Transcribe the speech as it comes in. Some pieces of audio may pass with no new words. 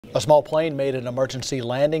A small plane made an emergency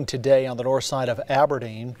landing today on the north side of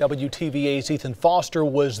Aberdeen. WTVA's Ethan Foster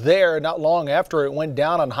was there not long after it went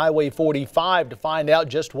down on Highway 45 to find out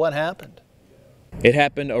just what happened. It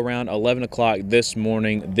happened around 11 o'clock this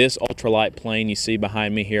morning. This ultralight plane you see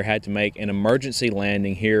behind me here had to make an emergency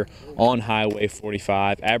landing here on Highway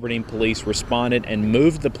 45. Aberdeen police responded and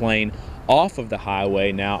moved the plane off of the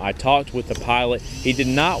highway. Now, I talked with the pilot. He did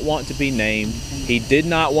not want to be named. He did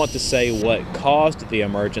not want to say what caused the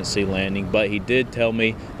emergency landing, but he did tell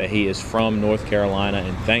me that he is from North Carolina,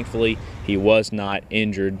 and thankfully he was not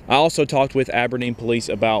injured. I also talked with Aberdeen police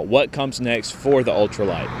about what comes next for the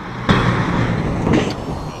ultralight.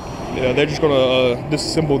 Yeah, they're just going to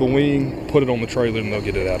disassemble the wing, put it on the trailer, and they'll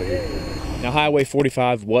get it out of here. Now, Highway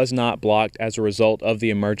 45 was not blocked as a result of the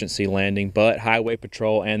emergency landing, but Highway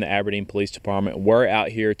Patrol and the Aberdeen Police Department were out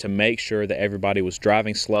here to make sure that everybody was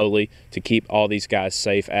driving slowly to keep all these guys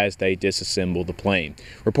safe as they disassemble the plane.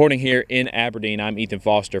 Reporting here in Aberdeen, I'm Ethan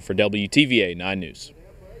Foster for WTVA 9 News.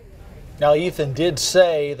 Now, Ethan did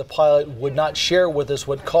say the pilot would not share with us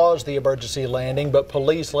what caused the emergency landing, but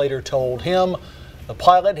police later told him the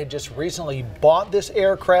pilot had just recently bought this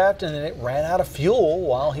aircraft and it ran out of fuel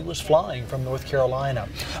while he was flying from North Carolina.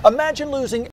 Imagine losing